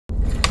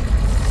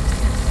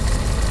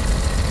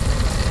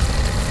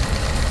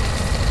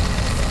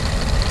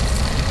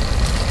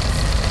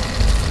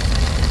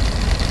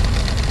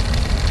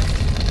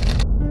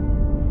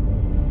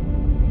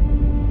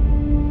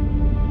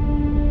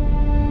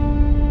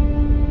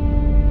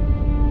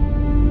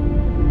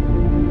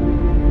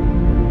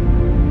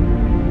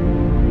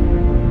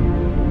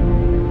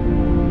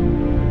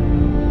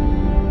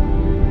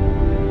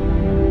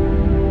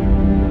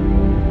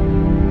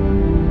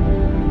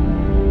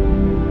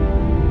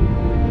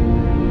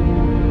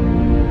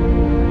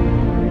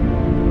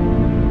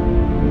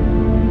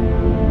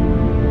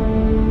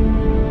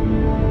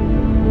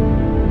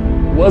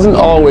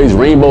always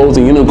rainbows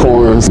and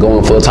unicorns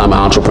going full-time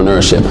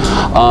entrepreneurship.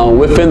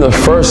 Within the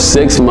first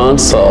 6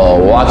 months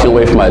walking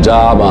away from my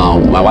job,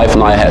 my wife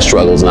and I had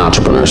struggles in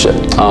entrepreneurship.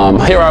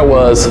 Here I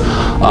was,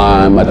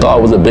 I thought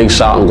it was a big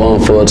shot, I'm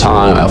going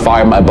full-time. I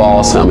fired my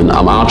boss, I'm an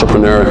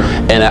entrepreneur,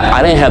 and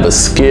I didn't have the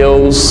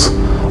skills,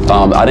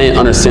 I didn't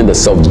understand the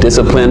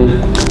self-discipline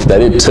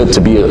that it took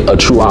to be a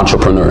true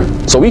entrepreneur.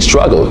 So we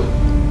struggled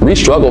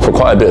for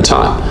quite a bit of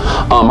time.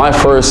 My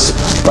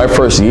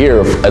first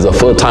year as a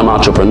full-time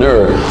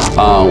entrepreneur,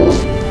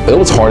 it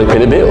was hard to pay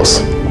the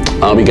bills.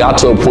 We got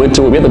to a point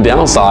where we had to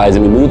downsize,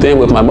 and we moved in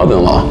with my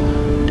mother-in-law.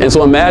 And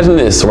so imagine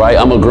this, right?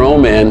 I'm a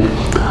grown man.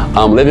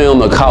 I'm living on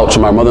the couch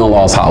in my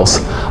mother-in-law's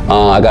house.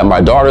 I got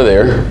my daughter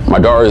there. My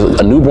daughter is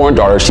a newborn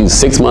daughter. She's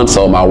 6 months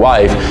old, my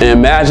wife. And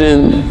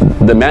imagine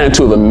the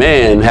magnitude of a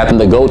man having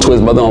to go to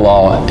his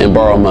mother-in-law and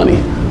borrow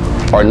money,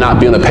 or not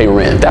being able to pay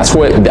rent. That's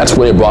what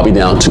it brought me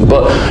down to.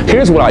 But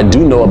here's what I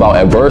do know about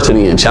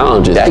adversity and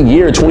challenges. That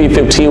year,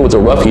 2015, was a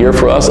rough year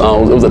for us. It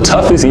was the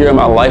toughest year of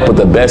my life, but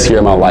the best year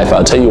of my life.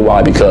 I'll tell you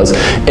why, because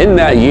in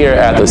that year, I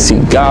had to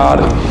seek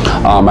God,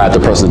 I had to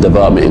personal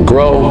development and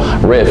grow,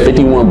 read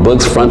 51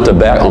 books front to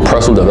back on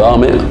personal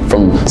development,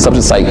 from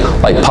subjects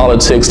like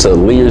politics to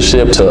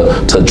leadership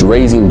to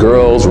raising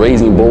girls,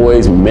 raising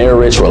boys,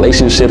 marriage,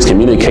 relationships,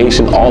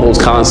 communication, all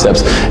those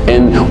concepts.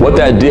 And what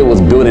that did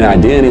was build an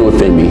identity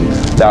within me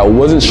that I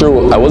wasn't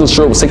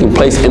sure was taking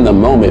place in the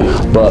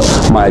moment, but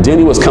my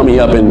identity was coming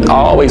up. And I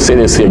always say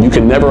this here: you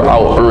can never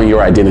out-earn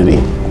your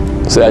identity.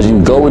 So as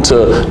you go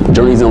into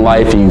journeys in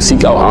life and you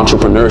seek out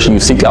entrepreneurship, you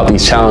seek out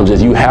these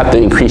challenges, you have to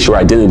increase your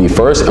identity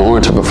first in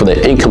order for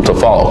the income to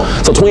follow.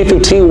 So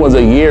 2015 was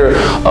a year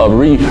of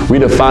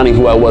redefining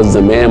who I was as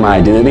a man, my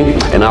identity,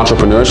 and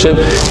entrepreneurship.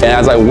 And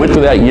as I went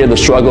through that year, the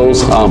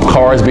struggles,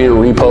 cars being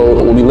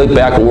repoed, when we look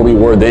back on where we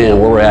were then,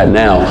 where we're at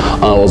now,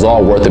 it was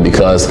all worth it,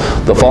 because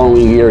the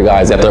following year,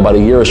 guys, after about a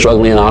year of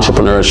struggling in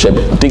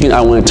entrepreneurship, thinking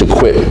I wanted to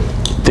quit,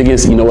 thinking,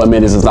 you know what,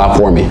 man, this is not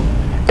for me.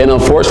 And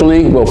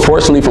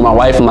fortunately for my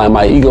wife and I,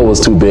 my ego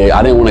was too big.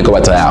 I didn't want to go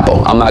back to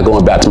Apple. I'm not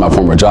going back to my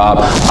former job.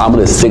 I'm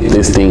going to stick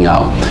this thing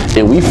out.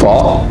 And we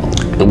fought.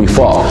 And we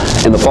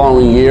fought. In the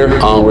following year,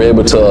 we're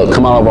able to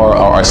come out of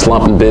our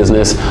slump in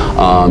business,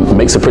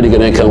 make some pretty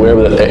good income. We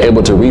were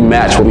able to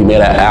rematch what we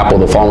made at Apple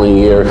the following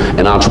year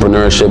in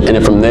entrepreneurship. And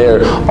then from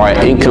there, our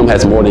income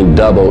has more than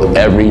doubled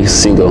every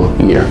single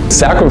year.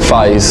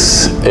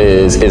 Sacrifice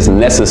is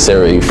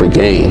necessary for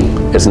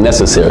gain. It's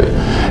necessary.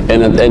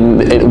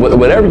 And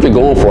whatever you're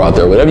going for out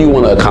there, whatever you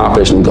want to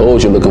accomplish and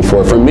goals you're looking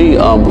for me,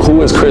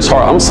 who is Chris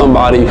Hart? I'm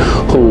somebody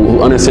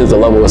who understands the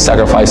level of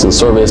sacrifice and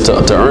service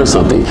to earn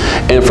something.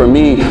 And for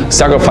me,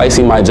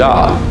 sacrificing my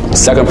job,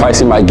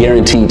 sacrificing my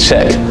guaranteed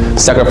check,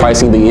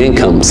 sacrificing the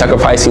income,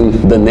 sacrificing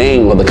the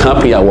name of the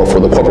company I work for,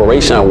 the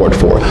corporation I work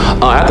for.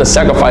 I have to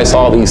sacrifice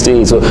all these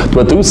things.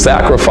 But through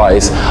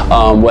sacrifice,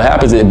 what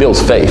happens is it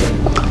builds faith.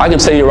 I can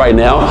tell you right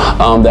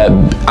now that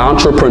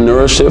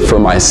entrepreneurship for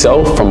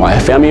myself, for my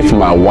family, for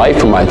my wife,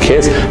 for my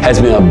kids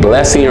has been a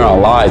blessing in our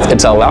lives.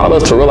 It's allowed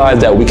us to realize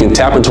that we can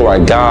tap into our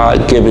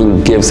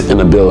God-given gifts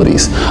and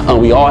abilities.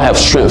 We all have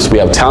strengths, we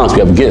have talents,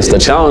 we have gifts. The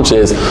challenge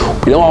is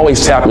we don't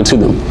always tap into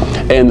them.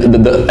 And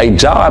a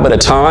job at a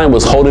time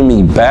was holding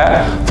me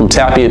back from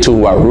tapping into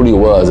who I really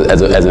was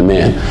as a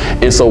man.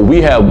 And so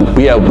we have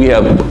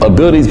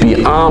abilities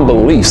beyond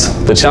beliefs.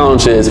 The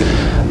challenge is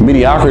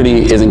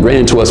mediocrity is ingrained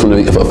into us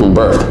from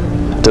birth.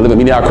 To live a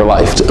mediocre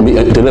life, to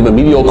live a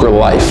mediocre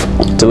life,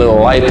 to live a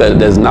life that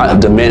does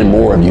not demand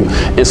more of you.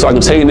 And so I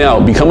can tell you now,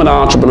 becoming an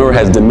entrepreneur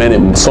has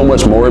demanded so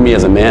much more of me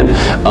as a man,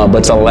 but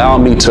it's allowed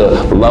me to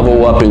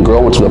level up and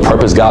grow into the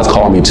purpose God's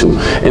called me to.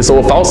 And so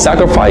without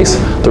sacrifice,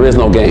 there is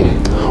no gain.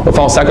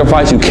 Without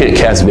sacrifice, you can't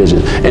cast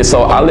vision. And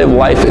so I live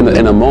life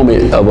in a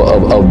moment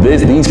of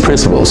these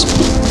principles.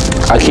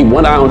 I keep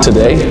one eye on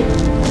today,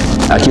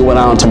 I keep one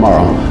eye on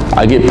tomorrow.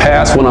 I get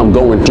past what I'm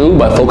going through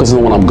by focusing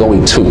on what I'm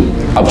going to.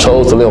 I've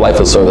chose to live a life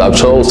of service. I've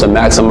chose to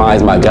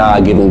maximize my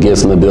God-given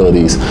gifts and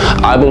abilities.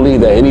 I believe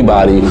that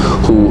anybody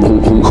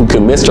who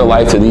commits their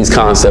life to these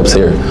concepts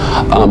here,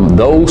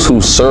 those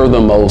who serve the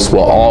most will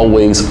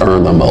always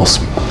earn the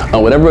most.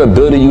 Whatever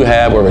ability you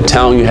have, whatever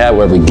talent you have,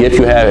 whatever gift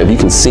you have, if you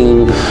can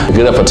sing,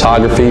 good at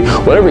photography,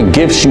 whatever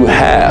gifts you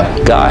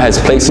have, God has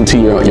placed into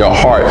your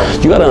heart,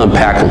 you got to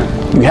unpack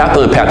them. You have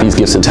to unpack these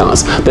gifts and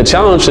talents. The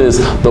challenge is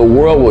the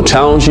world will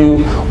challenge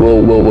you,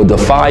 will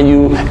defy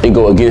you, and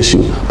go against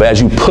you. But as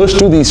you push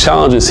through these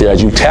challenges here,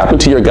 as you tap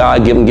into your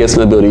God-given gifts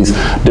and abilities,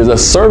 there's a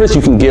service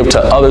you can give to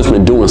others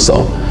when doing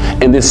so.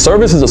 And this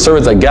service is a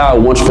service that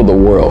God wants for the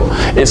world.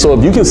 And so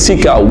if you can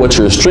seek out what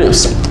your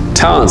strengths,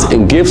 talents,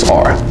 and gifts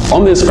are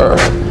on this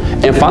earth,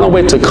 and find a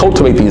way to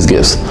cultivate these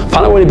gifts.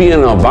 Find a way to be in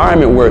an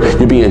environment where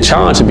you're being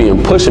challenged and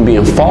being pushed and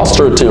being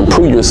fostered to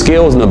improve your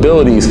skills and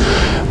abilities.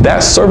 That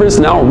service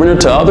now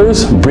rendered to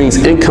others brings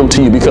income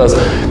to you, because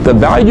the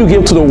value you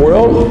give to the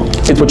world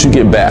is what you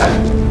get back.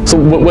 So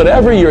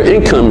whatever your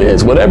income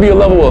is, whatever your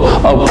level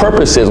of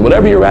purpose is,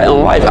 whatever you're at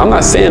in life, I'm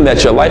not saying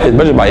that your life is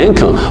measured by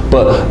income,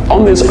 but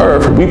on this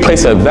earth, we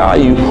place a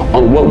value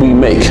on what we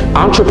make.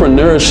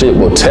 Entrepreneurship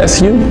will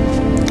test you.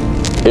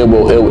 It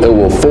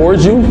will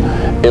forge you.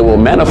 It will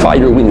magnify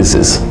your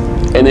weaknesses.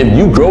 And if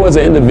you grow as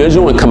an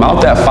individual and come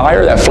out that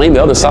fire, that flame,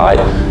 the other side,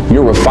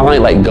 you're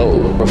refined like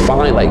gold,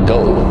 refined like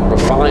gold,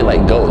 refined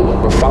like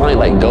gold, refined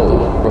like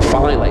gold,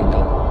 refined like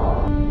gold.